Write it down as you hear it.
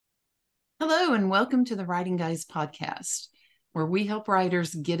Hello, and welcome to the Writing Guys podcast, where we help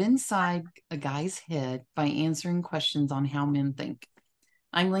writers get inside a guy's head by answering questions on how men think.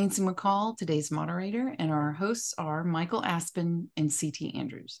 I'm Lansing McCall, today's moderator, and our hosts are Michael Aspen and C.T.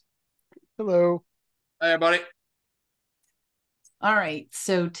 Andrews. Hello. Hi, everybody. All right,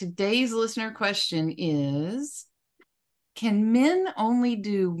 so today's listener question is, can men only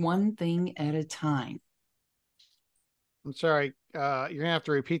do one thing at a time? I'm sorry. You're going to have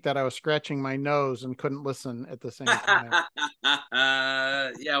to repeat that. I was scratching my nose and couldn't listen at the same time.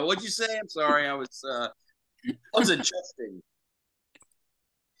 Yeah, what'd you say? I'm sorry. I was adjusting.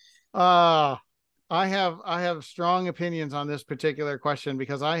 I have strong opinions on this particular question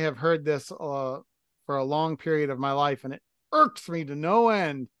because I have heard this for a long period of my life, and it irks me to no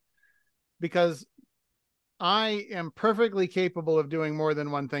end because I am perfectly capable of doing more than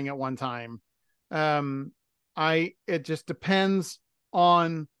one thing at one time. It just depends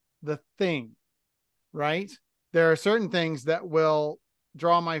on the thing, right? There are certain things that will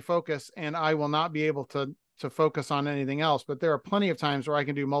draw my focus and I will not be able to focus on anything else, but there are plenty of times where I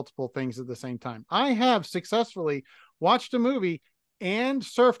can do multiple things at the same time. I have successfully watched a movie and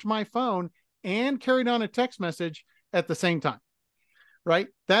surfed my phone and carried on a text message at the same time. Right?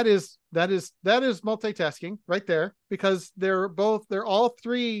 That is multitasking right there, because they're all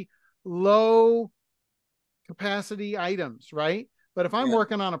three low capacity items, right? But if I'm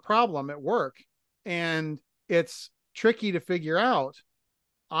working on a problem at work and it's tricky to figure out,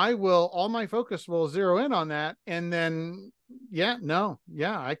 all my focus will zero in on that. And then,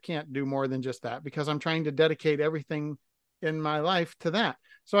 I can't do more than just that because I'm trying to dedicate everything in my life to that.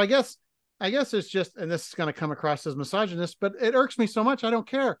 So I guess it's just, and this is going to come across as misogynist, but it irks me so much. I don't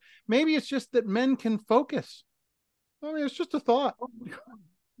care. Maybe it's just that men can focus. I mean, it's just a thought.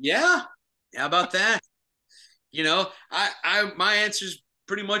 Yeah. How about that? My answer is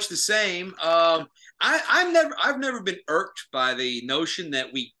pretty much the same. I've never been irked by the notion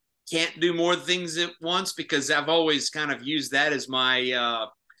that we can't do more things at once, because I've always kind of used that as my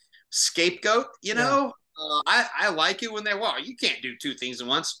scapegoat. I like it when you can't do two things at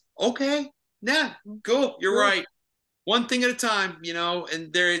once. Okay, yeah, cool. You're right. One thing at a time,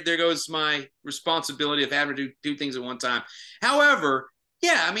 and there goes my responsibility of having to do two things at one time. However,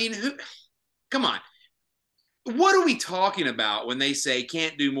 yeah, I mean, come on. What are we talking about when they say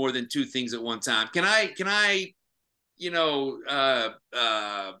can't do more than two things at one time? Can I,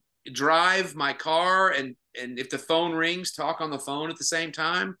 drive my car and if the phone rings, talk on the phone at the same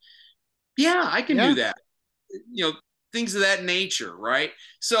time? Yeah, I can do that. Things of that nature, right?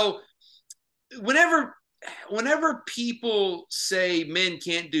 So whenever people say men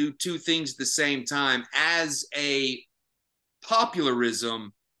can't do two things at the same time as a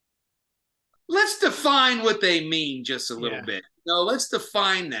popularism, let's define what they mean just a little bit. Let's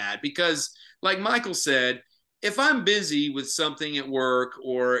define that, because like Michael said, if I'm busy with something at work,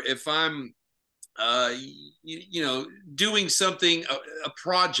 or if I'm doing something, a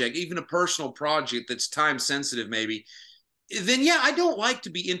project, even a personal project that's time sensitive maybe, then I don't like to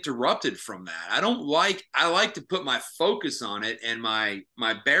be interrupted from that. I like to put my focus on it and my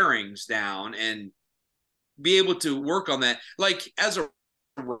bearings down and be able to work on that. Like as a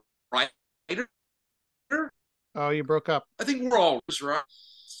writer. Oh, you broke up. I think we're all right.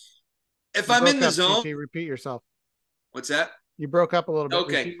 If I'm in the zone, CT, repeat yourself. What's that? You broke up a little bit.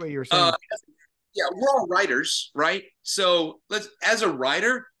 Okay. Repeat what you were saying. Yeah, we're all writers, right? So as a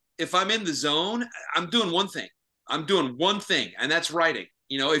writer, if I'm in the zone, I'm doing one thing. And that's writing.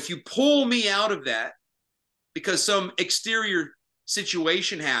 If you pull me out of that because some exterior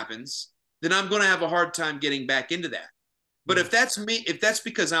situation happens, then I'm going to have a hard time getting back into that. But if that's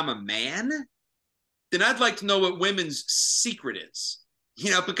because I'm a man, then I'd like to know what women's secret is,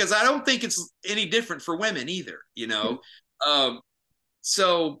 because I don't think it's any different for women either,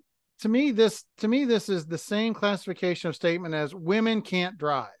 so to me, this is the same classification of statement as women can't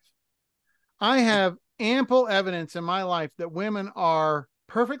drive. I have ample evidence in my life that women are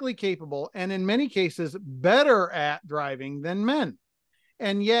perfectly capable and in many cases better at driving than men.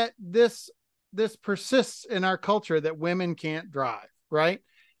 And yet this persists in our culture that women can't drive, right?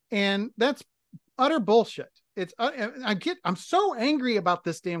 And that's utter bullshit. I'm so angry about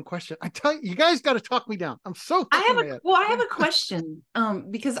this damn question. I tell you, you guys got to talk me down. I'm so mad. I have a question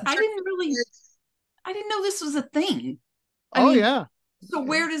because I didn't know this was a thing. So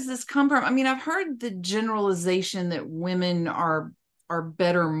where does this come from? I mean, I've heard the generalization that women are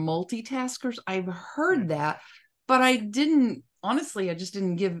better multitaskers. I've heard that, but I just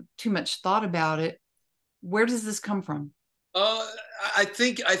didn't give too much thought about it. Where does this come from? I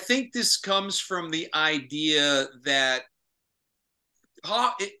think this comes from the idea that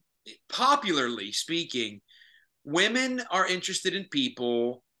popularly speaking, women are interested in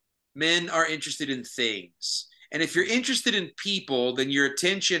people, men are interested in things. And if you're interested in people, then your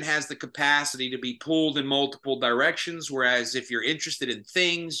attention has the capacity to be pulled in multiple directions. Whereas if you're interested in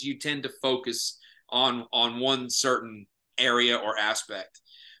things, you tend to focus on one certain area or aspect.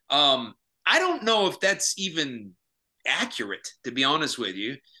 I don't know if that's even accurate, to be honest with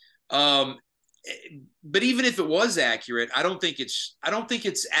you. Um, but even if it was accurate, I don't think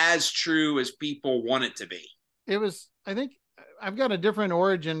it's as true as people want it to be. It was, I think I've got a different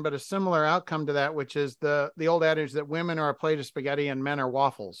origin, but a similar outcome to that, which is the old adage that women are a plate of spaghetti and men are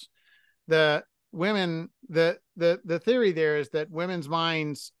waffles. The women, the theory there is that women's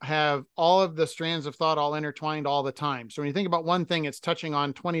minds have all of the strands of thought all intertwined all the time. So when you think about one thing, it's touching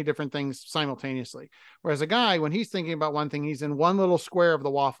on 20 different things simultaneously. Whereas a guy, when he's thinking about one thing, he's in one little square of the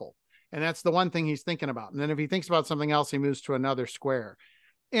waffle. And that's the one thing he's thinking about. And then if he thinks about something else, he moves to another square.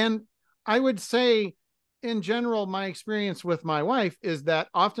 And I would say, in general, my experience with my wife is that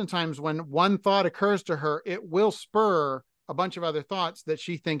oftentimes when one thought occurs to her, it will spur a bunch of other thoughts that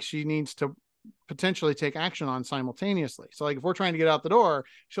she thinks she needs to potentially take action on simultaneously. So like if we're trying to get out the door,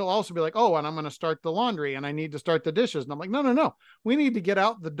 she'll also be like, oh, and I'm going to start the laundry and I need to start the dishes. And I'm like, no, we need to get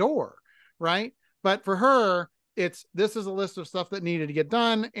out the door. Right. But for her, this is a list of stuff that needed to get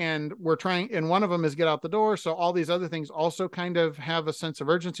done. And we're trying, and one of them is get out the door. So all these other things also kind of have a sense of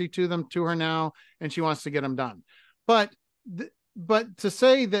urgency to her now. And she wants to get them done. But to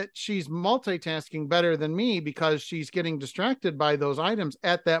say that she's multitasking better than me because she's getting distracted by those items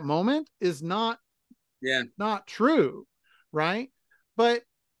at that moment is not true. Right. But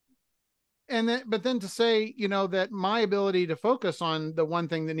then to say, that my ability to focus on the one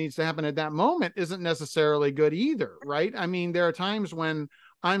thing that needs to happen at that moment isn't necessarily good either. Right. I mean, there are times when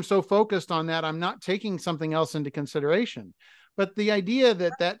I'm so focused on that, I'm not taking something else into consideration. But the idea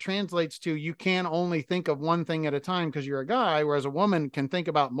that translates to you can only think of one thing at a time because you're a guy, whereas a woman can think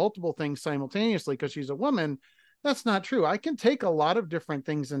about multiple things simultaneously because she's a woman, that's not true. I can take a lot of different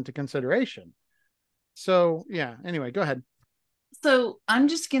things into consideration. So, yeah, anyway, go ahead. So I'm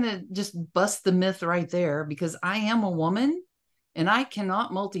just going to bust the myth right there because I am a woman and I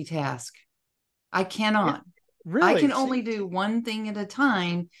cannot multitask. I cannot. Really? I can only do one thing at a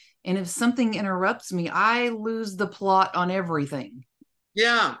time. And if something interrupts me, I lose the plot on everything.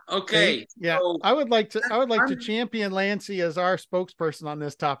 Yeah. Okay. Yeah. So, I would like to champion Lancy as our spokesperson on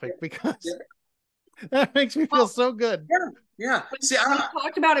this topic because that makes me feel so good. Yeah. See, I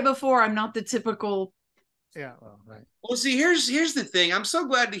talked about it before. I'm not the typical. Yeah. Well, right. Well, see, here's the thing. I'm so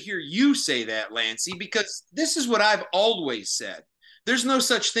glad to hear you say that, Lancy, because this is what I've always said. There's no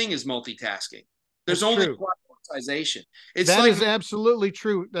such thing as multitasking. There's only prioritization. That is absolutely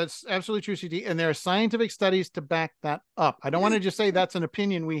true. That's absolutely true, CT. And there are scientific studies to back that up. I don't want to just say that's an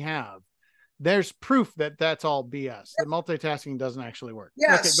opinion we have. There's proof that that's all BS. That multitasking doesn't actually work.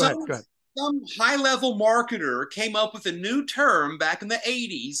 Yeah. Okay, go ahead. Some high-level marketer came up with a new term back in the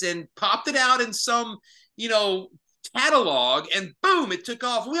 80s and popped it out in some, catalog, and boom, it took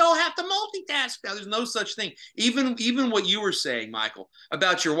off. We all have to multitask now. There's no such thing. Even what you were saying, Michael,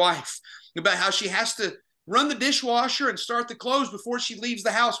 about your wife, about how she has to run the dishwasher and start the clothes before she leaves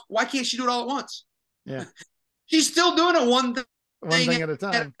the house. Why can't she do it all at once? Yeah. She's still doing it one thing at a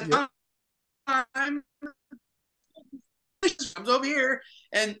time. Comes over here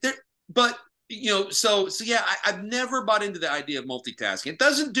and there, but so yeah, I've never bought into the idea of multitasking. It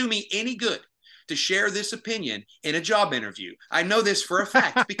doesn't do me any good to share this opinion in a job interview. I know this for a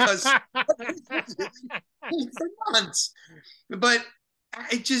fact because for months. But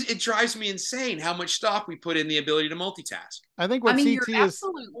it drives me insane how much stock we put in the ability to multitask. I think what CT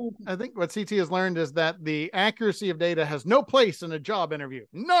has learned is that the accuracy of data has no place in a job interview.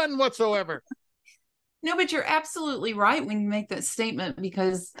 None whatsoever. No, but you're absolutely right when you make that statement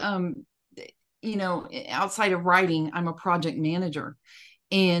because outside of writing, I'm a project manager.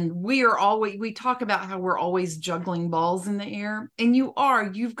 And we talk about how we're always juggling balls in the air, and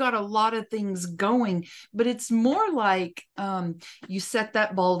you've got a lot of things going, but it's more like you set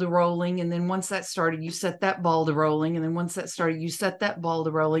that ball to rolling. And then once that started, you set that ball to rolling. And then once that started, you set that ball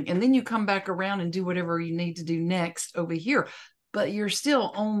to rolling. And then you come back around and do whatever you need to do next over here. But you're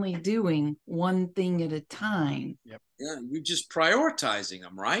still only doing one thing at a time. Yep. Yeah, you're just prioritizing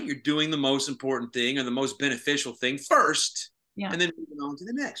them, right? You're doing the most important thing or the most beneficial thing first. Yeah. And then moving on to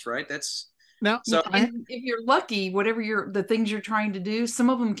the next, right? That's now. So if you're lucky, whatever the things you're trying to do, some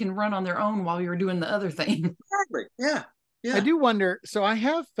of them can run on their own while you're doing the other thing. Exactly. Yeah. Yeah. I do wonder. So I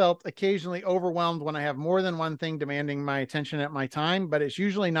have felt occasionally overwhelmed when I have more than one thing demanding my attention at my time, but it's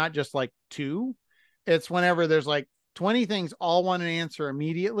usually not just like two. It's whenever there's like 20 things all want an answer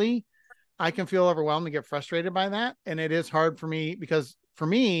immediately, I can feel overwhelmed and get frustrated by that. And it is hard for me because for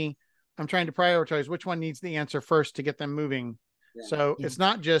me, I'm trying to prioritize which one needs the answer first to get them moving. Yeah. So it's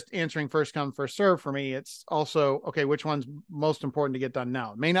not just answering first come, first serve for me. It's also, okay, which one's most important to get done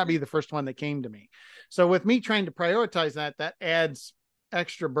now? It may not be the first one that came to me. So with me trying to prioritize that, that adds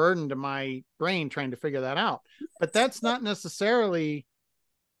extra burden to my brain trying to figure that out. But that's not necessarily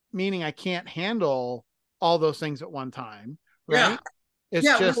meaning I can't handle all those things at one time, right?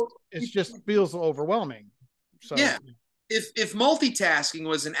 Yeah. It's just feels overwhelming. So yeah, if multitasking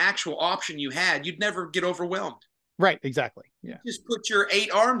was an actual option you had, you'd never get overwhelmed. Right, exactly. Yeah. You just put your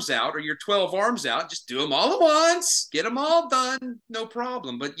 8 arms out or your 12 arms out, just do them all at once, get them all done, no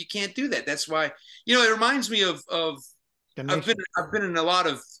problem. But you can't do that. That's why, it reminds me of I've been in a lot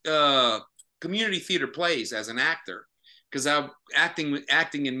of community theater plays as an actor, because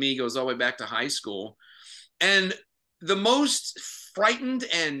acting in me goes all the way back to high school. And the most frightened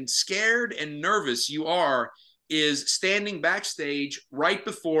and scared and nervous you are is standing backstage right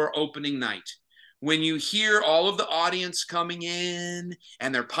before opening night, when you hear all of the audience coming in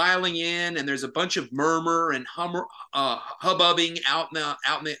and they're piling in and there's a bunch of murmur and hubbubbing out in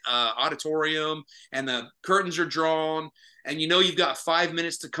the auditorium, and the curtains are drawn and you've got 5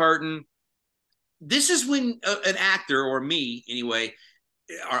 minutes to curtain. This is when an actor, or me anyway,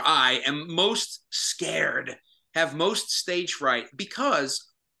 or I am most scared, have most stage fright, because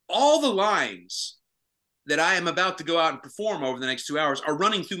all the lines that I am about to go out and perform over the next 2 hours are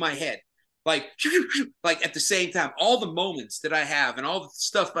running through my head. Like at the same time, all the moments that I have and all the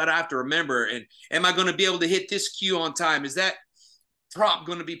stuff that I have to remember. And am I going to be able to hit this cue on time? Is that prop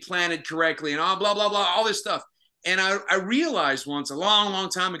going to be planted correctly? And all blah, blah, blah, all this stuff. And I realized once, a long, long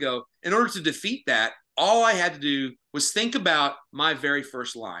time ago, in order to defeat that, all I had to do was think about my very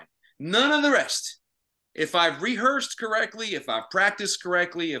first line. None of the rest. If I've rehearsed correctly, if I've practiced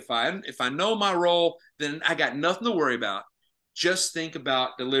correctly, if I know my role, then I got nothing to worry about. Just think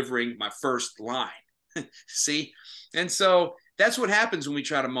about delivering my first line. See? And so that's what happens when we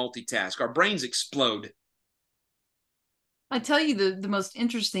try to multitask. Our brains explode. I tell you the most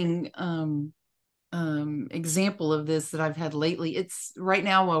interesting example of this that I've had lately. It's right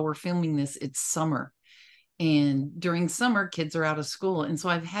now while we're filming this, it's summer. And during summer, kids are out of school. And so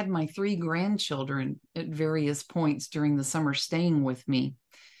I've had my 3 grandchildren at various points during the summer staying with me.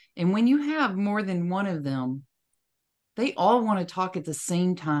 And when you have more than one of them, they all want to talk at the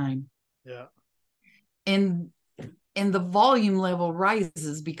same time. Yeah. And the volume level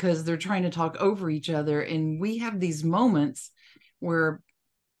rises because they're trying to talk over each other. And we have these moments where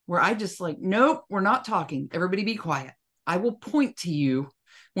I just like, nope, we're not talking. Everybody be quiet. I will point to you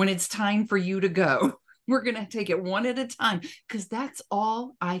when it's time for you to go. We're going to take it one at a time, because that's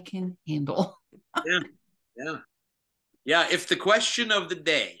all I can handle. Yeah. If the question of the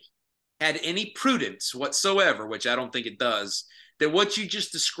day had any prudence whatsoever, which I don't think it does, that what you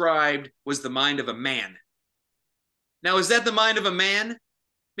just described was the mind of a man. Now, is that the mind of a man?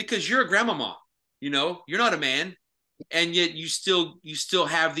 Because you're a grandmama, you're not a man, and yet you still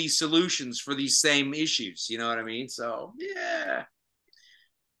have these solutions for these same issues. You know what I mean? So, yeah.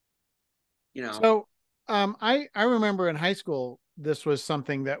 So I remember in high school, this was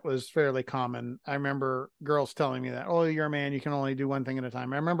something that was fairly common. I remember girls telling me that, oh, you're a man, you can only do one thing at a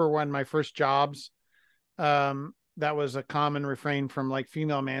time. I remember when my first jobs, that was a common refrain from like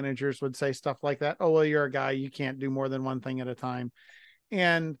female managers would say stuff like that. Oh, well, you're a guy, you can't do more than one thing at a time.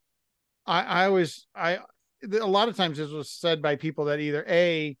 And a lot of times this was said by people that either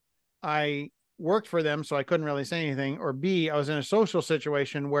A, I worked for them, so I couldn't really say anything, or B, I was in a social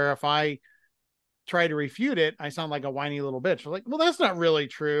situation where if I try to refute it, I sound like a whiny little bitch. Like, well, that's not really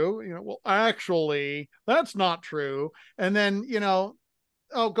true. Well, actually, that's not true. And then,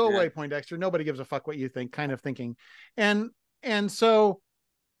 oh, go away, Poindexter. Nobody gives a fuck what you think, kind of thinking. And so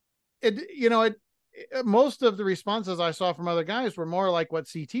most of the responses I saw from other guys were more like what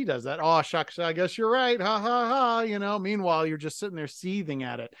CT does, that, oh, shucks, I guess you're right. Ha, ha, ha. Meanwhile, you're just sitting there seething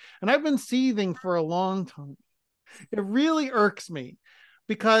at it. And I've been seething for a long time. It really irks me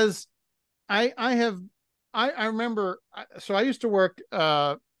because I remember, so I used to work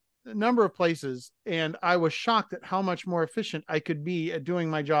a number of places, and I was shocked at how much more efficient I could be at doing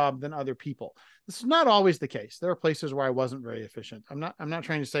my job than other people. This is not always the case. There are places where I wasn't very efficient. I'm not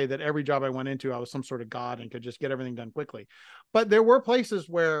trying to say that every job I went into, I was some sort of god and could just get everything done quickly. But there were places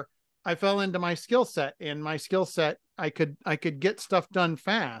where I fell into my skill set, and my skill set, I could get stuff done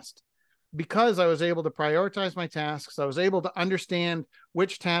fast, because I was able to prioritize my tasks. I was able to understand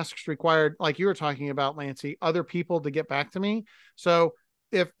which tasks required, like you were talking about, Lancey, other people to get back to me. So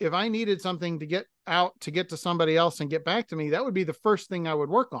if I needed something to get out to get to somebody else and get back to me, that would be the first thing I would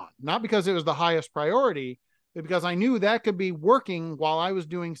work on. Not because it was the highest priority, but because I knew that could be working while I was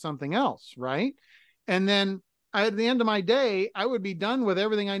doing something else. Right. And then at the end of my day, I would be done with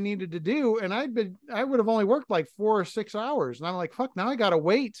everything I needed to do. And I would have only worked like 4 or 6 hours. And I'm like, fuck, now I got to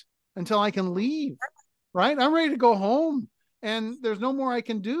wait until I can leave. Right. I'm ready to go home and there's no more I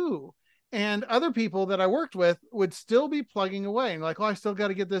can do. And other people that I worked with would still be plugging away and like, oh, I still got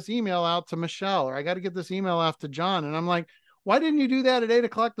to get this email out to Michelle, or I got to get this email out to John. And I'm like, why didn't you do that at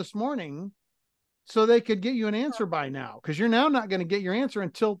 8:00 this morning so they could get you an answer by now? Because you're now not going to get your answer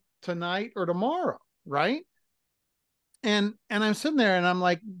until tonight or tomorrow. Right. And I'm sitting there and I'm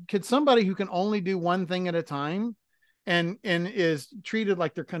like, could somebody who can only do one thing at a time and is treated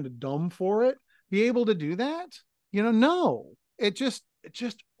like they're kind of dumb for it be able to do that? No, it just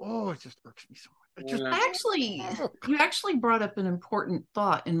irks me so much. You actually brought up an important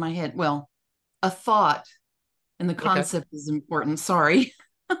thought in my head. Well, a thought, and the concept is important. Sorry.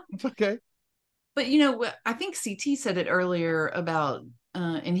 It's okay. But I think CT said it earlier about,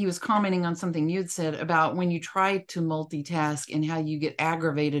 and he was commenting on something you had said about when you try to multitask and how you get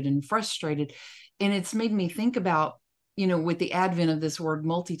aggravated and frustrated. And it's made me think about, with the advent of this word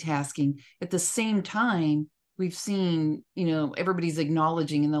multitasking, at the same time, we've seen, everybody's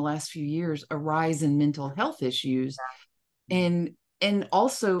acknowledging in the last few years a rise in mental health issues. And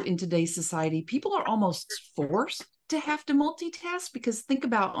also in today's society, people are almost forced to have to multitask, because think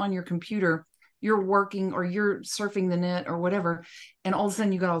about on your computer, you're working or you're surfing the net or whatever, and all of a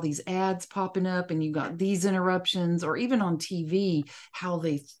sudden you got all these ads popping up and you got these interruptions, or even on TV, how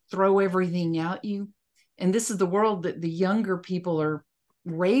they throw everything at you. And this is the world that the younger people are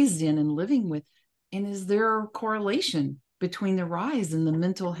raised in and living with. And is there a correlation between the rise and the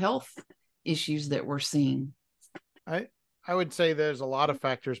mental health issues that we're seeing? I would say there's a lot of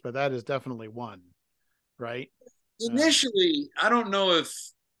factors, but that is definitely one, right? Initially, I don't know if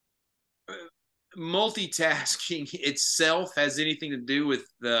multitasking itself has anything to do with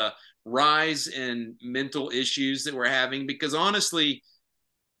the rise in mental issues that we're having, because honestly,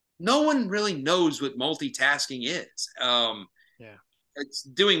 no one really knows what multitasking is. It's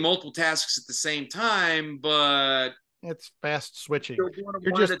doing multiple tasks at the same time, but it's fast switching.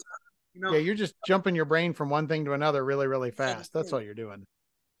 You're just jumping your brain from one thing to another really, really fast. That's all you're doing.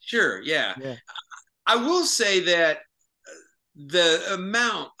 Sure. Yeah. I will say that the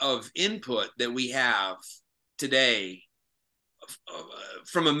amount of input that we have today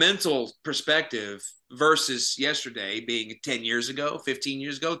from a mental perspective versus yesterday, being 10 years ago, 15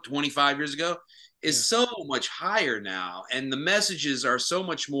 years ago, 25 years ago, is so much higher now. And the messages are so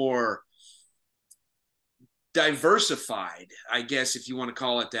much more diversified, I guess, if you want to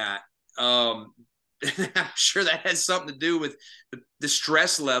call it that. I'm sure that has something to do with the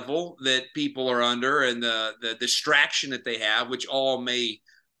stress level that people are under and the distraction that they have, which all may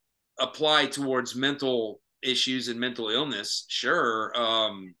apply towards mental issues and mental illness. Sure.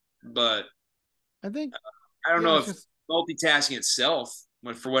 But I think, I don't know if multitasking itself,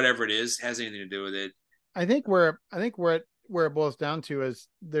 for whatever it is, has anything to do with it. I think where it boils down to is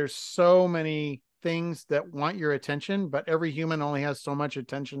there's so many things that want your attention, but every human only has so much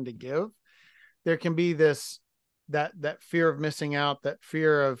attention to give. There can be that fear of missing out, that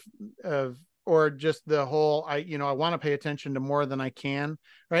fear of or just the whole, I want to pay attention to more than I can,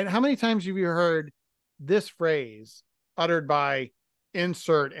 right? How many times have you heard this phrase uttered by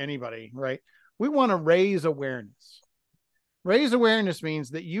insert anybody, right? We want to raise awareness. Raise awareness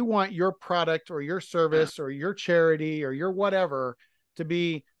means that you want your product or your service or your charity or your whatever to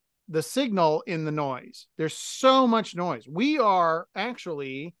be the signal in the noise. There's so much noise. We are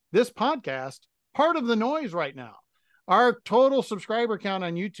actually, this podcast, part of the noise right now. Our total subscriber count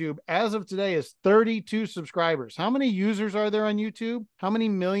on YouTube as of today is 32 subscribers. How many users are there on YouTube? How many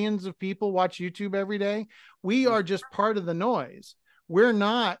millions of people watch YouTube every day? We are just part of the noise. We're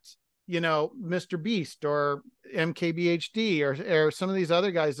not, Mr. Beast or MKBHD or some of these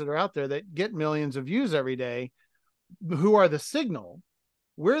other guys that are out there that get millions of views every day, who are the signal.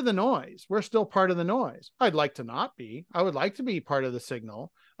 We're the noise. We're still part of the noise. I'd like to not be. I would like to be part of the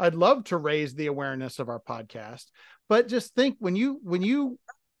signal. I'd love to raise the awareness of our podcast. But just think, when you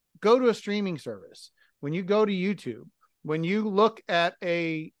go to a streaming service, when you go to YouTube, when you look at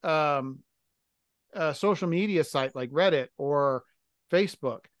a social media site like Reddit or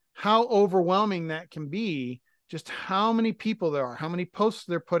Facebook, how overwhelming that can be, just how many people there are, how many posts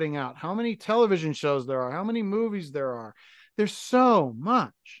they're putting out, how many television shows there are, how many movies there are. There's so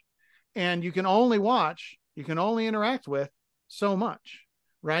much, and you can only interact with so much,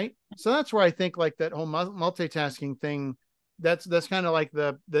 right? So that's where I think like that whole multitasking thing that's kind of like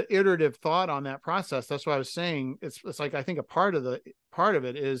the iterative thought on that process. That's what I was saying. It's like, I think a part of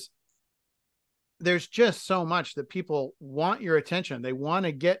it is there's just so much that people want your attention. They want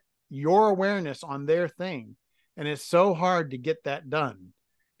to get your awareness on their thing. And it's so hard to get that done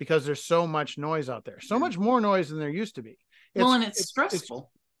because there's so much noise out there, so much more noise than there used to be. And it's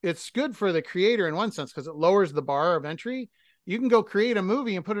stressful. It's good for the creator in one sense because it lowers the bar of entry. You can go create a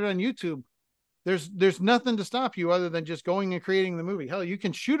movie and put it on YouTube. There's nothing to stop you other than just going and creating the movie. Hell, you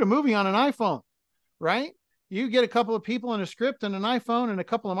can shoot a movie on an iPhone, right? You get a couple of people and a script and an iPhone and a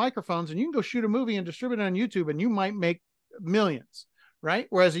couple of microphones, and you can go shoot a movie and distribute it on YouTube, and you might make millions, right?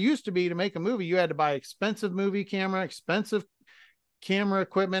 Whereas it used to be, to make a movie, you had to buy expensive movie camera, expensive camera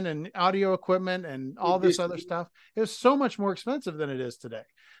equipment and audio equipment and all this other stuff. It's so much more expensive than it is today.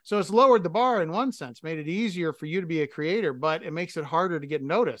 So it's lowered the bar in one sense, made it easier for you to be a creator, but it makes it harder to get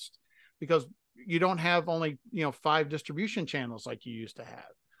noticed because you don't have only, 5 distribution channels like you used to have.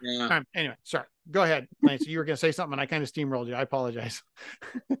 Yeah. Anyway, sorry. Go ahead, Lance. You were going to say something and I kind of steamrolled you. I apologize.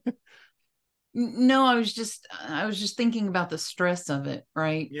 No, I was just thinking about the stress of it,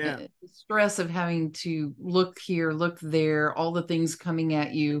 right? Yeah. The stress of having to look here, look there, all the things coming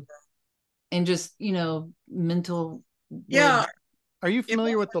at you, and just, mental. Yeah. Are you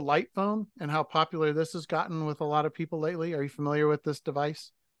familiar with the light phone and how popular this has gotten with a lot of people lately? Are you familiar with this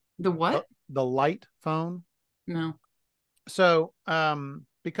device? The what? The light phone? No. So,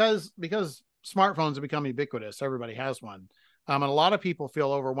 because smartphones have become ubiquitous, everybody has one. And a lot of people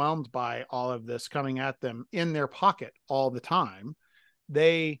feel overwhelmed by all of this coming at them in their pocket all the time.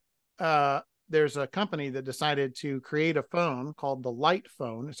 There's a company that decided to create a phone called the Light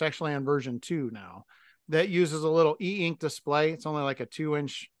phone. It's actually on version 2 now, that uses a little e-ink display. It's only like a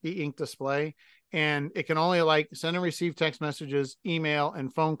 2-inch e-ink display, and it can only like send and receive text messages, email,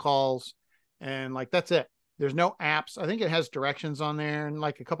 and phone calls, and like that's it. There's no apps. I think it has directions on there and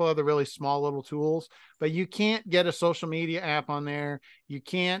like a couple other really small little tools, but you can't get a social media app on there. You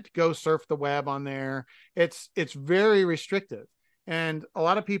can't go surf the web on there. It's very restrictive. And a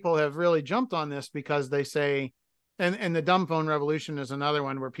lot of people have really jumped on this because they say, and the dumb phone revolution is another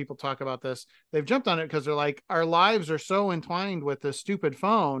one where people talk about this. They've jumped on it because they're like, our lives are so entwined with this stupid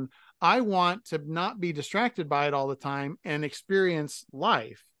phone. I want to not be distracted by it all the time and experience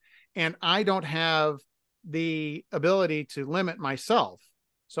life. And I don't have the ability to limit myself.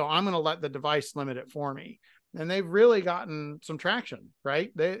 So I'm going to let the device limit it for me. And they've really gotten some traction,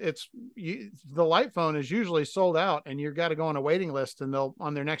 right? The Light phone is usually sold out and you've got to go on a waiting list, and they'll,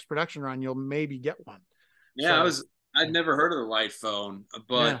 on their next production run, you'll maybe get one. Yeah. I'd never heard of the Light phone,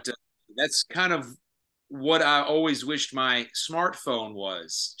 but that's kind of what I always wished my smartphone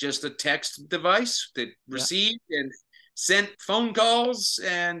was, just a text device that received and sent phone calls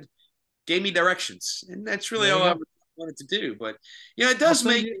and gave me directions, and that's really all I wanted to do. But it does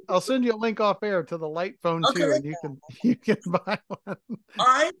I'll send you a link off air to the Light phone too, and you can buy one. All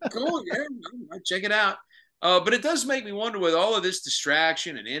right, cool. Yeah, I'll check it out. But it does make me wonder, with all of this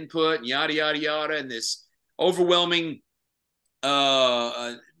distraction and input and yada yada yada, and this overwhelming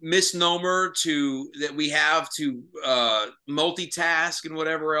misnomer that we have to multitask and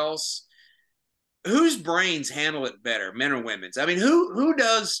whatever else. Whose brains handle it better, men or women's? I mean, who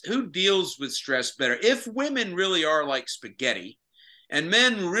deals with stress better? If women really are like spaghetti and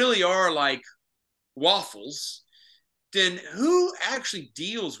men really are like waffles, then who actually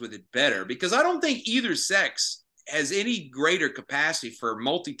deals with it better? Because I don't think either sex has any greater capacity for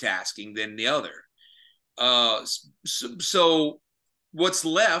multitasking than the other. So what's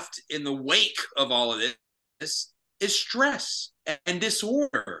left in the wake of all of this is stress and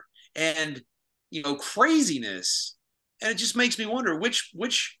disorder and craziness. And it just makes me wonder which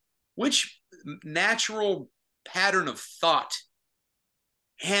natural pattern of thought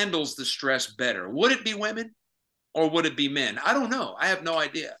handles the stress better. Would it be women or would it be men? I don't know. I have no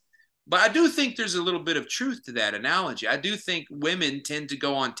idea. But I do think there's a little bit of truth to that analogy. I do think women tend to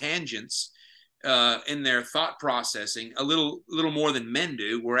go on tangents in their thought processing a little more than men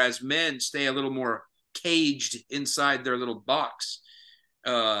do, whereas men stay a little more caged inside their little box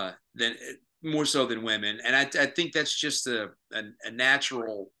than more so than women. And I think that's just a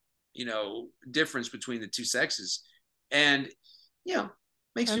natural, difference between the two sexes. And,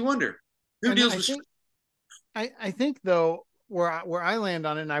 makes me wonder who deals with. I think though, where I land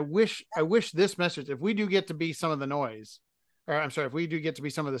on it, and I wish this message, if we do get to be some of the noise, or I'm sorry, if we do get to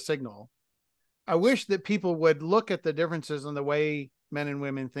be some of the signal, I wish that people would look at the differences in the way men and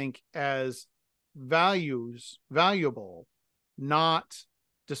women think as valuable, not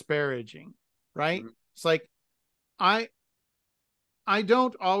disparaging. Right? Mm-hmm. It's like, I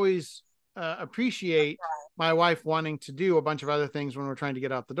don't always appreciate my wife wanting to do a bunch of other things when we're trying to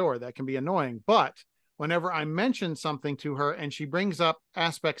get out the door. That can be annoying. But whenever I mention something to her and she brings up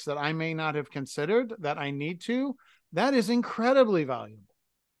aspects that I may not have considered that I need to, that is incredibly valuable.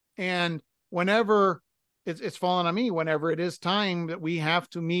 And whenever it's fallen on me, whenever it is time that we have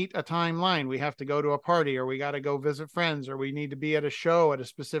to meet a timeline, we have to go to a party, or we got to go visit friends, or we need to be at a show at a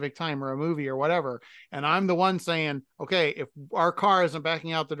specific time, or a movie, or whatever. And I'm the one saying, okay, if our car isn't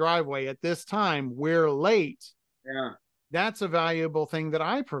backing out the driveway at this time, we're late. Yeah. That's a valuable thing that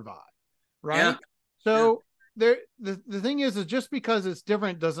I provide. Right. Yeah. So the thing is just because it's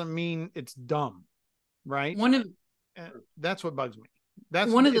different doesn't mean it's dumb. Right. That's what bugs me.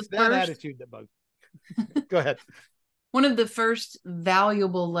 That's that attitude that bugs me. Go ahead. One of the first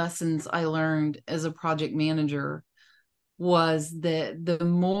valuable lessons I learned as a project manager was that the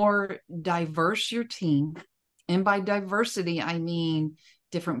more diverse your team, and by diversity, I mean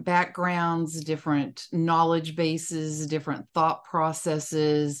different backgrounds, different knowledge bases, different thought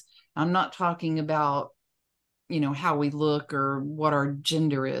processes. I'm not talking about, how we look or what our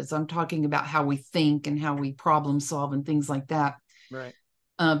gender is. I'm talking about how we think and how we problem solve and things like that. Right.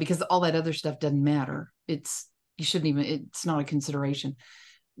 Because all that other stuff doesn't matter. It's not a consideration.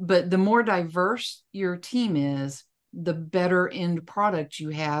 But the more diverse your team is, the better end product you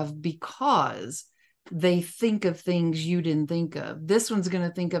have, because they think of things you didn't think of. This one's going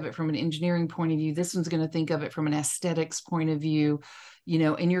to think of it from an engineering point of view. This one's going to think of it from an aesthetics point of view,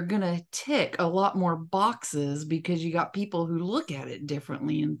 and you're going to tick a lot more boxes because you got people who look at it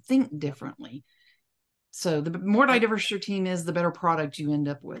differently and think differently. So the more diverse your team is, the better product you end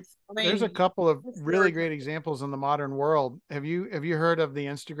up with. There's a couple of really great examples in the modern world. Have you heard of the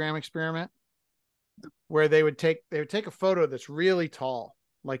Instagram experiment, where they would take a photo that's really tall,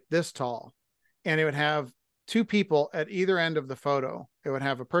 like this tall, and it would have two people at either end of the photo. It would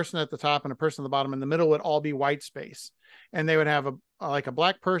have a person at the top and a person at the bottom. In the middle would all be white space, and they would have a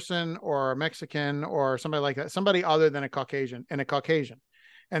black person or a Mexican or somebody like that, somebody other than a Caucasian,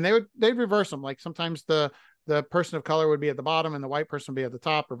 and they'd reverse them. Like sometimes the person of color would be at the bottom and the white person would be at the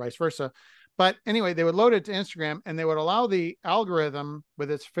top, or vice versa. But anyway, they would load it to Instagram, and they would allow the algorithm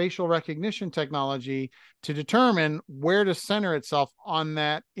with its facial recognition technology to determine where to center itself on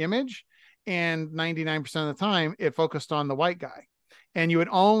that image. And 99% of the time it focused on the white guy. And you would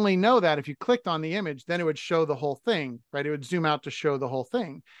only know that if you clicked on the image, then it would show the whole thing, right? It would zoom out to show the whole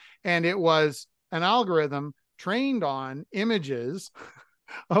thing. And it was an algorithm trained on images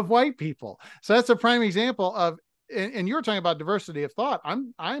of white people. So that's a prime example of, and you were talking about diversity of thought.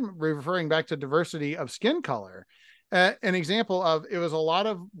 I'm referring back to diversity of skin color. An example of, it was a lot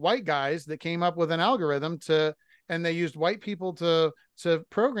of white guys that came up with an algorithm and they used white people to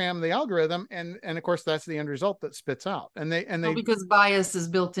program the algorithm. And of course that's the end result that spits out. And they because bias is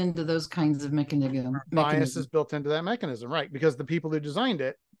built into those kinds of mechanisms. Bias is built into that mechanism, right? Because the people who designed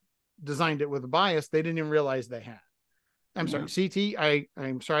it with a bias they didn't even realize they had. I'm sorry, CT.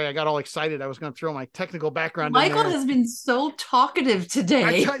 I'm sorry, I got all excited. I was going to throw my technical background. Michael has been so talkative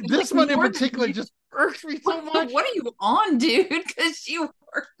today. This one in particular just irks me so much. What are you on, dude? Because you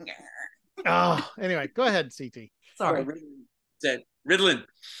were. Anyway, go ahead, CT. Sorry. Ritalin.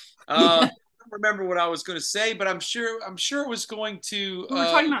 I don't remember what I was going to say, but I'm sure it was going to. We were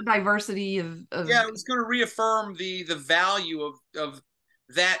talking about diversity of. Yeah, it was going to reaffirm the value of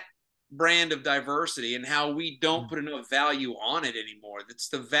that brand of diversity and how we don't put enough value on it anymore. It's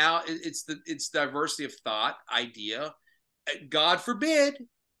it's diversity of thought, idea. God forbid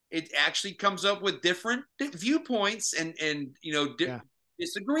it actually comes up with different viewpoints and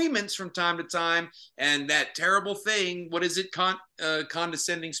disagreements from time to time. And that terrible thing, what is it?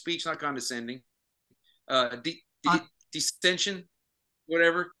 Condescending speech, not condescending, dissension,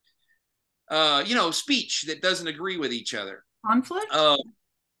 whatever. Speech that doesn't agree with each other. Conflict?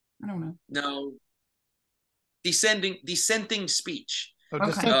 I don't know. No. Dissenting speech. Oh,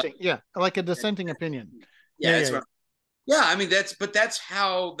 dissenting. Yeah. Like a dissenting opinion. Yeah, that's right. Yeah, I mean that's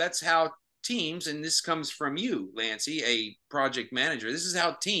how teams, and this comes from you, Lancy, a project manager. This is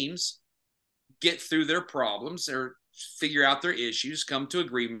how teams get through their problems or figure out their issues, come to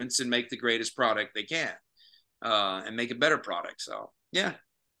agreements, and make the greatest product they can, and make a better product. So yeah.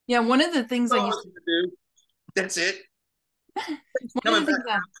 Yeah, one of the things I used to do. That's it. One of the things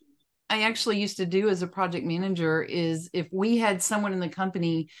I actually used to do as a project manager is, if we had someone in the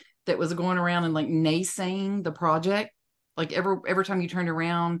company that was going around and like naysaying the project, like every time you turned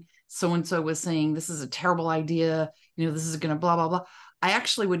around, so-and-so was saying, this is a terrible idea, this is going to blah, blah, blah. I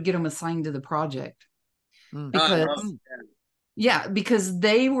actually would get them assigned to the project because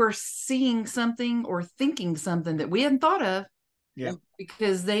they were seeing something or thinking something that we hadn't thought of,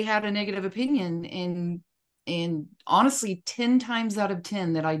 because they had a negative opinion, and And honestly, 10 times out of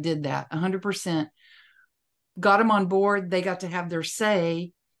 10 that I did that, 100%, got them on board. They got to have their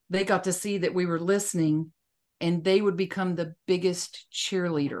say. They got to see that we were listening, and they would become the biggest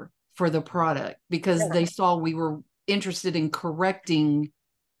cheerleader for the product because they saw we were interested in correcting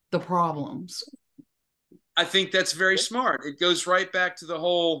the problems. I think that's very smart. It goes right back to the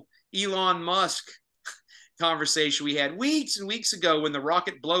whole Elon Musk conversation we had weeks and weeks ago when the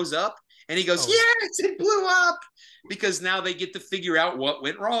rocket blows up and he goes, yes, it blew up, because now they get to figure out what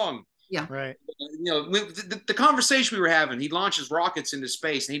went wrong. Yeah. Right. The conversation we were having, he launches rockets into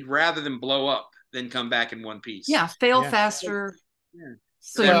space and he'd rather them blow up than come back in one piece. Yeah. Fail faster. Yeah.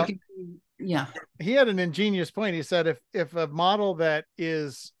 So you can, yeah. He had an ingenious point. He said, if a model that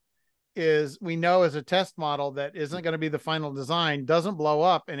is we know as a test model that isn't going to be the final design doesn't blow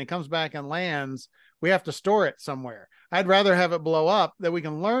up and it comes back and lands, we have to store it somewhere. I'd rather have it blow up that we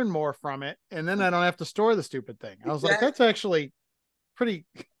can learn more from it, and then I don't have to store the stupid thing. I was like, that's actually pretty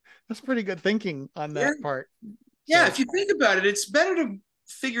good thinking on that part. Yeah, so, if you think about it, it's better to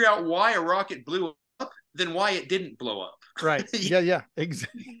figure out why a rocket blew up than why it didn't blow up. Right. Yeah.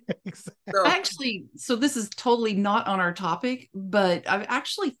 Exactly. Actually, so this is totally not on our topic, but I've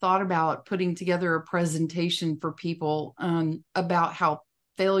actually thought about putting together a presentation for people about how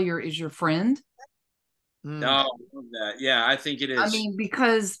failure is your friend. Oh, that. Yeah, I think it is. I mean,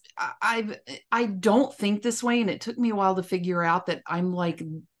 because I don't think this way, and it took me a while to figure out that I'm like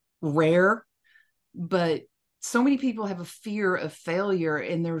rare, but so many people have a fear of failure,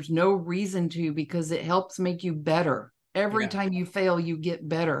 and there's no reason to, because it helps make you better. Every time you fail, you get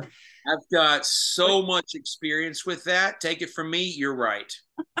better. I've got so much experience with that. Take it from me, you're right.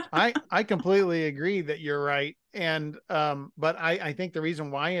 I completely agree that you're right. And but I think the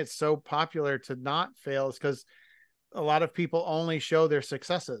reason why it's so popular to not fail is because a lot of people only show their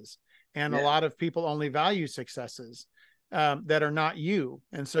successes, and a lot of people only value successes that are not you.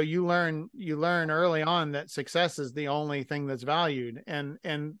 And so you learn early on that success is the only thing that's valued,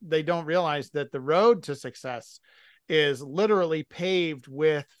 and they don't realize that the road to success is literally paved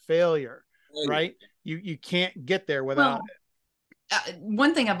with failure, right? You can't get there without it.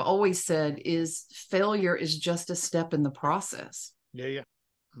 One thing I've always said is failure is just a step in the process. Yeah.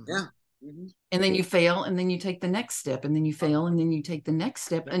 Mm-hmm. And then you fail, and then you take the next step, and then you fail, and then you take the next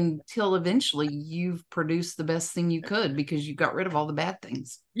step, until eventually you've produced the best thing you could because you got rid of all the bad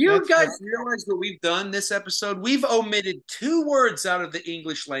things. You guys realize what we've done this episode? We've omitted 2 words out of the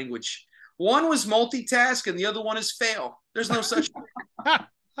English language. One was multitask, and the other one is fail. There's no such thing. I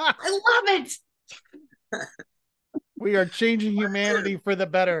love it. We are changing humanity for the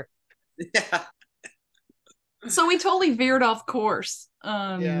better. Yeah. So we totally veered off course.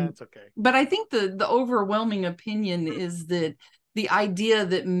 Yeah, it's okay. But I think the overwhelming opinion is that the idea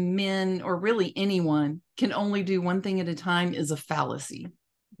that men, or really anyone, can only do one thing at a time is a fallacy.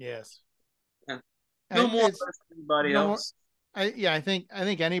 Yes. Yeah. No more than anybody else. I think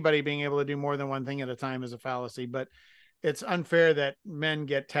anybody being able to do more than one thing at a time is a fallacy, but it's unfair that men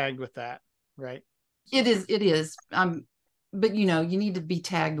get tagged with that, right? So. It is. But you need to be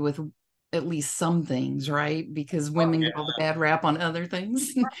tagged with at least some things, right? Because women get all the bad rap on other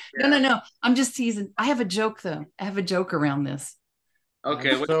things. No. I'm just teasing. I have a joke though. I have a joke around this.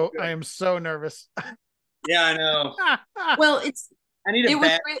 Okay. I am so nervous. Yeah, I know. Well, I need a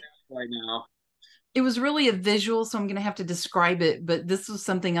bad right now. It was really a visual, so I'm going to have to describe it. But this was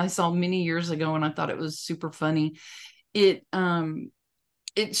something I saw many years ago, and I thought it was super funny. It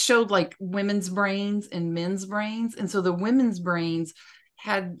showed like women's brains and men's brains, and so the women's brains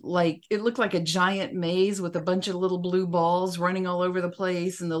had it looked like a giant maze with a bunch of little blue balls running all over the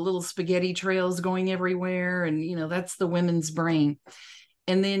place, and the little spaghetti trails going everywhere, and that's the women's brain.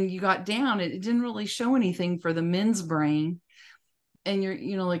 And then you got down, it didn't really show anything for the men's brain. And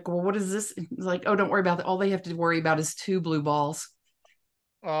you're like, well, what is this? It's like, oh, don't worry about that. All they have to worry about is 2 blue balls.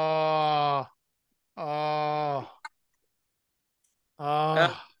 If only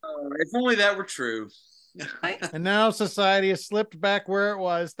that were true. And now society has slipped back where it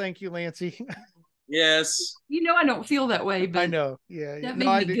was. Thank you, Lancy. Yes. I don't feel that way, but I know. Yeah.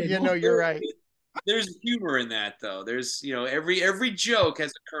 No, you're right. There's humor in that, though. There's, every joke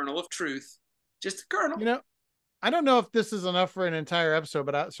has a kernel of truth. Just a kernel. I don't know if this is enough for an entire episode,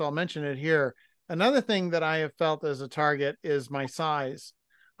 but so I'll mention it here. Another thing that I have felt as a target is my size.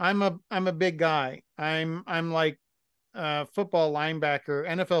 I'm a big guy. I'm like a football linebacker,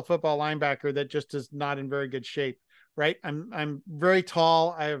 NFL football linebacker that just is not in very good shape, right? I'm very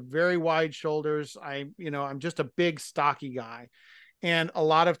tall. I have very wide shoulders. I'm just a big, stocky guy. And a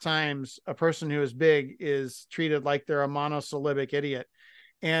lot of times a person who is big is treated like they're a monosyllabic idiot.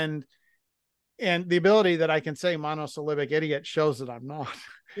 And and the ability that I can say monosyllabic idiot shows that I'm not.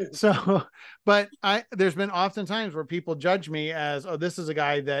 So, but there's been often times where people judge me as, oh, this is a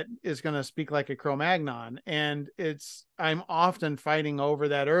guy that is going to speak like a Cro-Magnon. And I'm often fighting over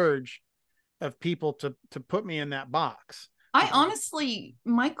that urge of people to put me in that box.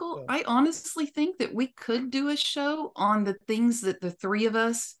 Michael, I honestly think that we could do a show on the things that the three of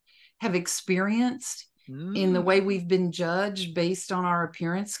us have experienced in the way we've been judged based on our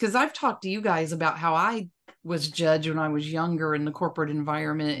appearance. Because I've talked to you guys about how I was judged when I was younger in the corporate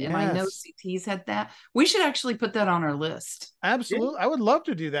environment. Yes. And I know CT's had that. We should actually put that on our list. Absolutely. I would love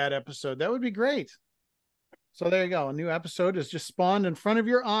to do that episode. That would be great. So there you go. A new episode is just spawned in front of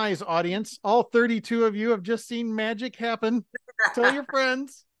your eyes, audience. All 32 of you have just seen magic happen. Tell your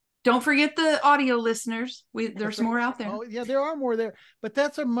friends. Don't forget the audio listeners. There's more out there. Oh yeah, there are more there, but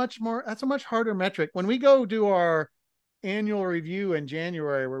that's a much harder metric. When we go do our annual review in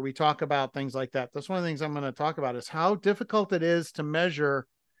January, where we talk about things like that, that's one of the things I'm going to talk about is how difficult it is to measure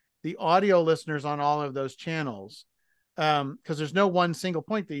the audio listeners on all of those channels. Because there's no one single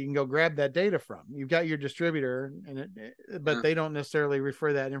point that you can go grab that data from. You've got your distributor, but they don't necessarily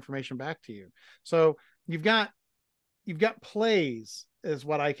refer that information back to you. So you've got plays is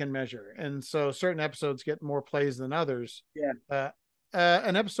what I can measure, and so certain episodes get more plays than others. Yeah.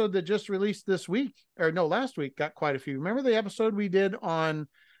 An episode that just released last week got quite a few. Remember the episode we did on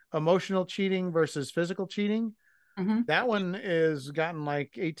emotional cheating versus physical cheating? Mm-hmm. That one is gotten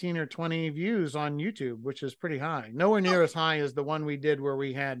like 18 or 20 views on YouTube, which is pretty high. Nowhere near as high as the one we did where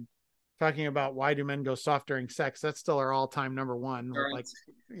we had talking about why do men go soft during sex. That's still our all-time number one. Right. Like,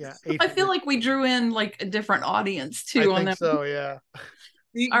 yeah. I feel like we drew in like a different audience too. I think so, yeah.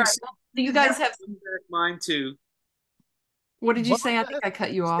 All right. Do you guys have mine too? What did you say? I think I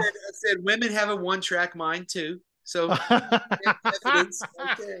cut you off. I said women have a one-track mind too. So evidence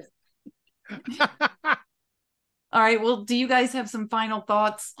right there. All right. Well, do you guys have some final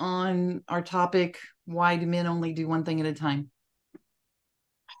thoughts on our topic? Why do men only do one thing at a time?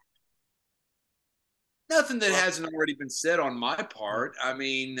 Nothing that hasn't already been said on my part. I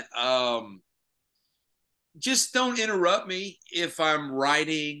mean, just don't interrupt me if I'm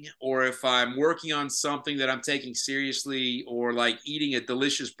writing or if I'm working on something that I'm taking seriously, or like eating a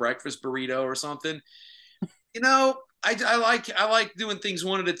delicious breakfast burrito or something. You know, I like doing things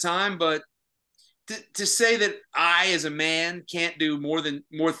one at a time, but to say that I, as a man, can't do more than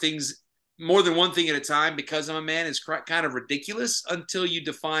one thing at a time because I'm a man is kind of ridiculous until you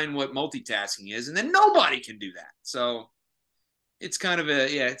define what multitasking is, and then nobody can do that. So it's kind of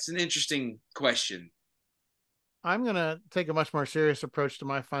it's an interesting question. I'm going to take a much more serious approach to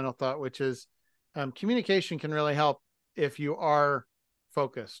my final thought, which is communication can really help if you are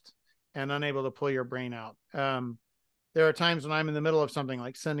focused and unable to pull your brain out. There are times when I'm in the middle of something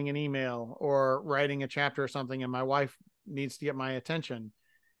like sending an email or writing a chapter or something, and my wife needs to get my attention,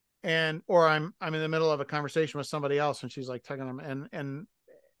 or I'm in the middle of a conversation with somebody else and she's like tugging them and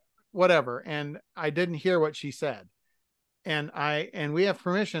whatever, and I didn't hear what she said, and we have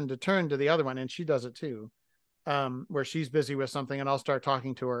permission to turn to the other one, and she does it too, where she's busy with something and I'll start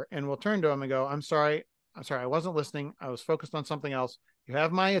talking to her, and we'll turn to him and go, I'm sorry, I wasn't listening. I was focused on something else. You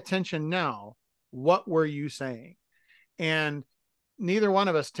have my attention now. What were you saying? And neither one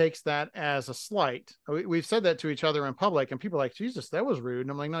of us takes that as a slight. We've said that to each other in public, and people are like, Jesus, that was rude. And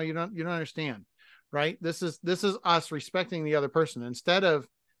I'm like, no, you don't understand, right? This is us respecting the other person instead of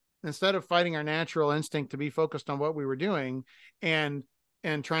fighting our natural instinct to be focused on what we were doing and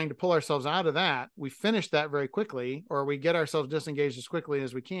trying to pull ourselves out of that. We finish that very quickly, or we get ourselves disengaged as quickly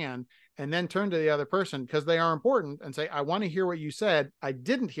as we can, and then turn to the other person because they are important and say, I want to hear what you said. I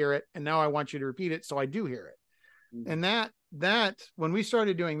didn't hear it, and now I want you to repeat it so I do hear it. And that when we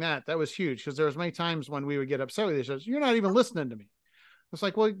started doing that was huge, because there was many times when we would get upset with each other. You're not even listening to me. It's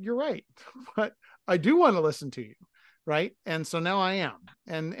like, well, you're right, but I do want to listen to you, right? And so now I am,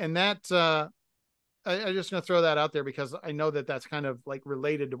 and that I'm just going to throw that out there because I know that that's kind of like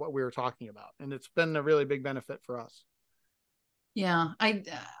related to what we were talking about, and it's been a really big benefit for us. Yeah,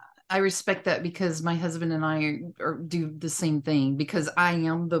 I respect that because my husband and I do the same thing, because I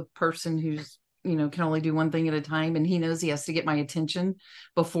am the person who's can only do one thing at a time. And he knows he has to get my attention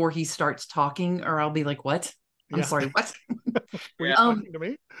before he starts talking, or I'll be like, what? I'm sorry, what? Were you talking to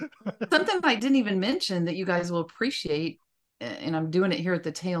me? Something I didn't even mention that you guys will appreciate, and I'm doing it here at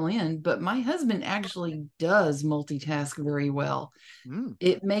the tail end, but my husband actually does multitask very well.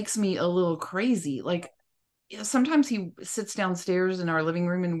 It makes me a little crazy. Like, sometimes he sits downstairs in our living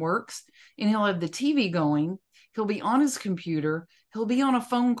room and works, and he'll have the TV going. He'll be on his computer. He'll be on a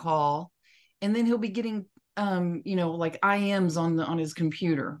phone call. And then he'll be getting like IMs on his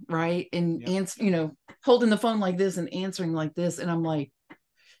computer, right? And answer, holding the phone like this and answering like this. And I'm like,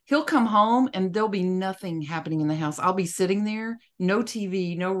 he'll come home and there'll be nothing happening in the house. I'll be sitting there, no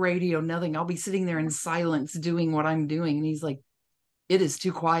TV, no radio, nothing. I'll be sitting there in silence doing what I'm doing. And he's like, it is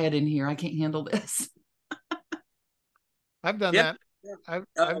too quiet in here. I can't handle this. I've done that. I've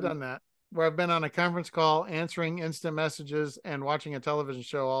done that where I've been on a conference call, answering instant messages and watching a television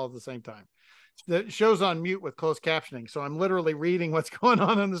show all at the same time. The show's on mute with closed captioning. So I'm literally reading what's going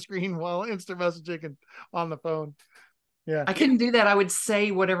on the screen while instant messaging and on the phone. Yeah. I couldn't do that. I would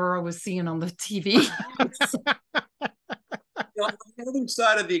say whatever I was seeing on the TV. On the other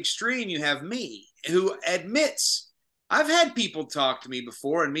side of the extreme, you have me, who admits, I've had people talk to me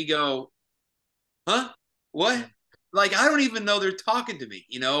before and me go, huh? What? Like, I don't even know they're talking to me,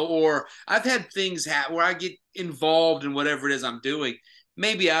 or I've had things where I get involved in whatever it is I'm doing.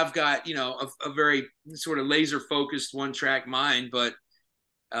 Maybe I've got, a very sort of laser focused one track mind, but,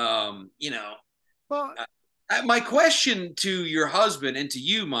 well, my question to your husband and to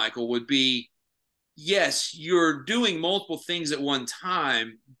you, Michael, would be, yes, you're doing multiple things at one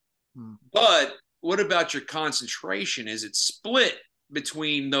time, but what about your concentration? Is it split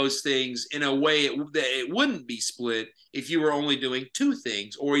between those things in a way that it wouldn't be split if you were only doing two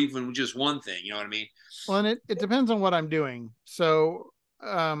things or even just one thing? You know what I mean? Well, and it depends on what I'm doing. So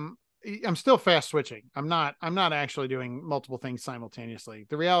I'm still fast switching. I'm not actually doing multiple things simultaneously.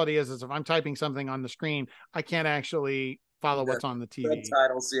 The reality is if I'm typing something on the screen, I can't actually follow what's on the TV.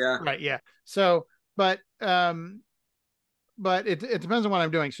 Subtitles, yeah. Right, yeah. So, but it depends on what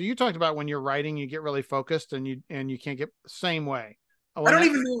I'm doing. So you talked about when you're writing, you get really focused and you can't get the same way. I don't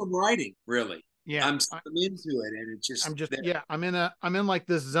even know I'm writing, really. Yeah. I'm into it and I'm in like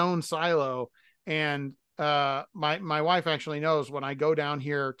this zone silo, and my wife actually knows when I go down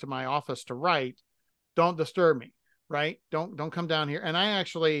here to my office to write, don't disturb me, right? Don't come down here. And I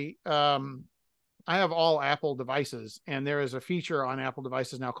actually I have all Apple devices, and there is a feature on Apple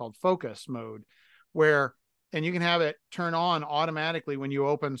devices now called focus mode and you can have it turn on automatically when you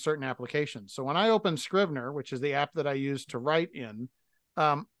open certain applications. So when I open Scrivener, which is the app that I use to write in,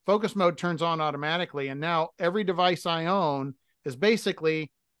 focus mode turns on automatically. And now every device I own is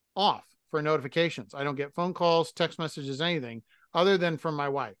basically off for notifications. I don't get phone calls, text messages, anything other than from my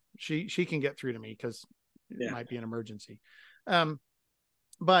wife. She can get through to me because it might be an emergency.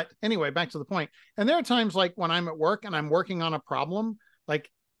 But anyway, back to the point. And there are times like when I'm at work and I'm working on a problem, like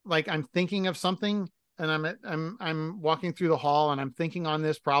I'm thinking of something and I'm walking through the hall and I'm thinking on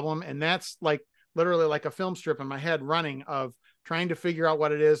this problem. And that's like literally like a film strip in my head running of trying to figure out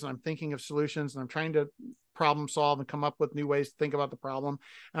what it is. And I'm thinking of solutions and I'm trying to problem solve and come up with new ways to think about the problem.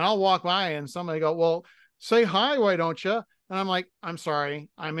 And I'll walk by and somebody go, well, say hi, why don't you? And I'm like, I'm sorry,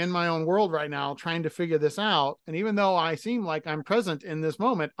 I'm in my own world right now trying to figure this out. And even though I seem like I'm present in this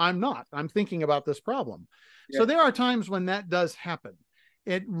moment, I'm not. I'm thinking about this problem. Yeah. So there are times when that does happen.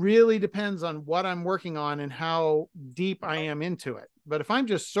 It really depends on what I'm working on and how deep I am into it. But if I'm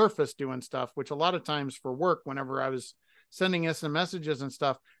just surface doing stuff, which a lot of times for work, whenever I was sending instant messages and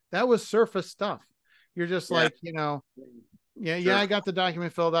stuff, that was surface stuff. You're just like, sure. I got the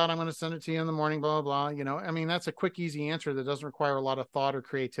document filled out. I'm going to send it to you in the morning, blah, blah, blah. I mean, that's a quick, easy answer that doesn't require a lot of thought or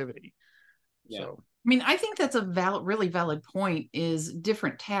creativity. Yeah. So, I mean, I think that's a really valid point is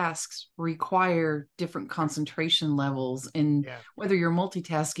different tasks require different concentration levels, and whether you're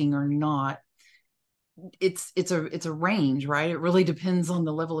multitasking or not, it's a range, right? It really depends on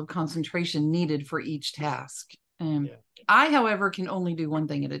the level of concentration needed for each task. I, however, can only do one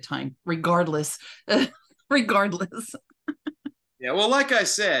thing at a time, regardless. Yeah, well, like I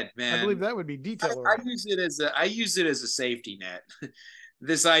said, man, I believe that would be detail. I use it as a safety net.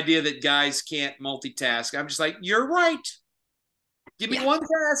 This idea that guys can't multitask. I'm just like, you're right. Give me one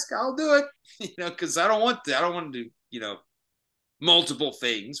task, I'll do it. Because I don't want to do, multiple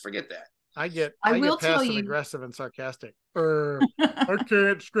things. Forget that. I get passive aggressive and sarcastic. I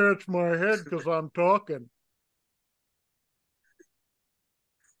can't scratch my head because I'm talking.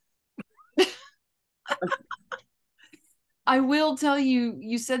 I will tell you,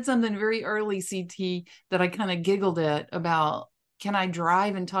 you said something very early, CT, that I kind of giggled at about, can I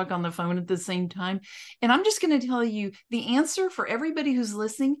drive and talk on the phone at the same time? And I'm just going to tell you the answer for everybody who's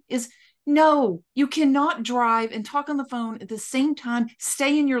listening is no, you cannot drive and talk on the phone at the same time.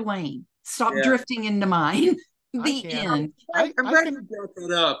 Stay in your lane. Stop drifting into mine. The end. I'm glad you brought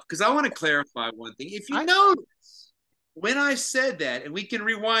that up because I want to clarify one thing. If you notice, when I said that, and we can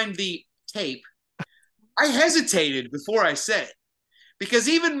rewind the tape, I hesitated before I said it because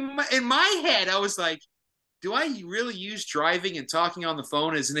even in my head, I was like, do I really use driving and talking on the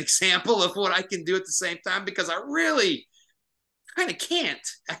phone as an example of what I can do at the same time? Because I really kind of can't.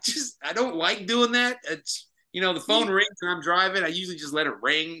 I don't like doing that. It's, the phone rings and I'm driving. I usually just let it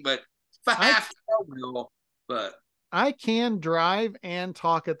ring, but if I have to, I will. But I can drive and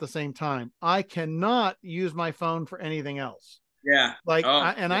talk at the same time. I cannot use my phone for anything else. Yeah.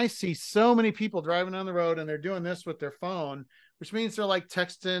 I see so many people driving down the road and they're doing this with their phone, which means they're like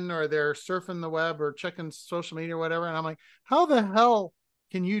texting or they're surfing the web or checking social media or whatever. And I'm like, how the hell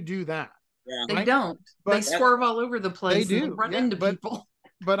can you do that? Yeah. They don't. But they swerve all over the place. They do. And they run into people.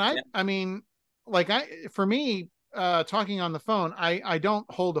 But I mean, for me, talking on the phone, I don't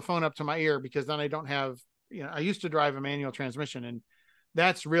hold the phone up to my ear because then I don't have, I used to drive a manual transmission and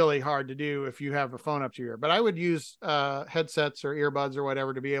that's really hard to do if you have a phone up to your ear. But I would use headsets or earbuds or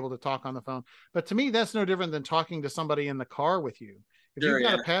whatever to be able to talk on the phone. But to me, that's no different than talking to somebody in the car with you. If you've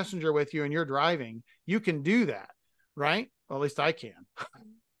got a passenger with you and you're driving, you can do that, right? Well, at least I can.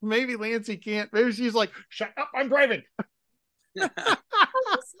 Maybe Lancy can't. Maybe she's like, shut up, I'm driving. I'm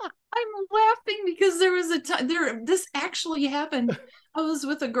laughing because there was a time this actually happened. I was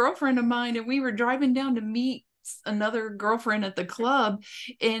with a girlfriend of mine and we were driving down to meet another girlfriend at the club,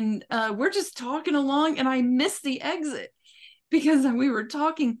 and we're just talking along and I missed the exit because we were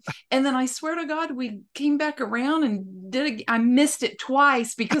talking, and then I swear to God we came back around and I missed it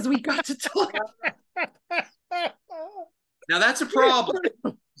twice because we got to talk. Now that's a problem.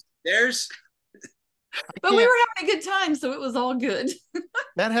 But we were having a good time, so it was all good.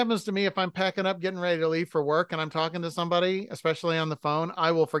 That happens to me if I'm packing up, getting ready to leave for work, and I'm talking to somebody, especially on the phone.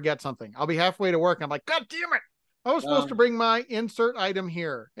 I will forget something. I'll be halfway to work. And I'm like, God damn it. I was supposed to bring my insert item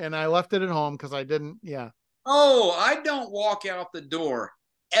here, and I left it at home because I didn't. Yeah. Oh, I don't walk out the door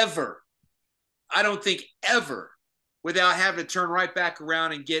ever. I don't think ever without having to turn right back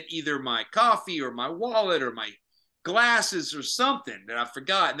around and get either my coffee or my wallet or my glasses or something that I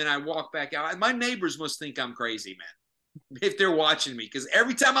forgot, and then I walk back out. My neighbors must think I'm crazy, man, if they're watching me, because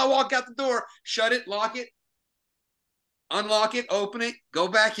every time I walk out the door, shut it, lock it, unlock it, open it, go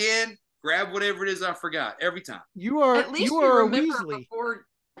back in, grab whatever it is I forgot every time. You are a Weasley. Before...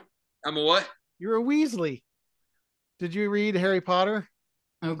 I'm a what? You're a Weasley. Did you read Harry Potter?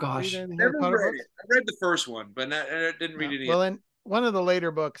 Oh gosh, never read it. I read the first one, but I didn't read any. Well, in one of the later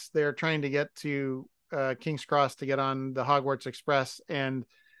books, they're trying to get to King's Cross to get on the Hogwarts Express, and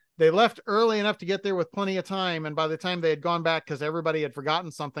they left early enough to get there with plenty of time, and by the time they had gone back, because everybody had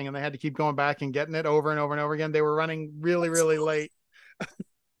forgotten something and they had to keep going back and getting it over and over and over again, they were running really late.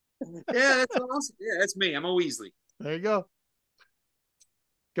 Yeah, that's awesome. Yeah, that's me. I'm a Weasley. There you go.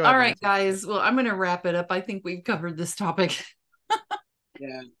 Go ahead, all right, Nancy. Guys, well, I'm going to wrap it up. I think we've covered this topic.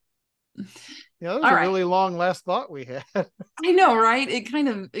 Yeah, that was a really long last thought we had. I know, right? It kind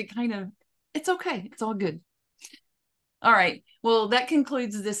of it's okay. It's all good. All right. Well, that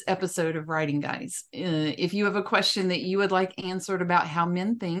concludes this episode of Writing Guys. If you have a question that you would like answered about how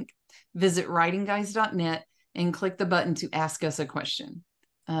men think, visit writingguys.net and click the button to ask us a question.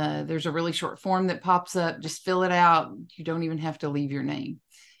 There's a really short form that pops up. Just fill it out. You don't even have to leave your name.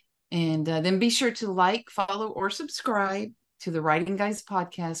 And then be sure to like, follow, or subscribe to the Writing Guys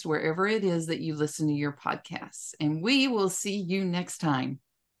podcast, wherever it is that you listen to your podcasts. And we will see you next time.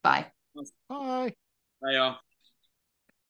 Bye. Bye. Bye, y'all.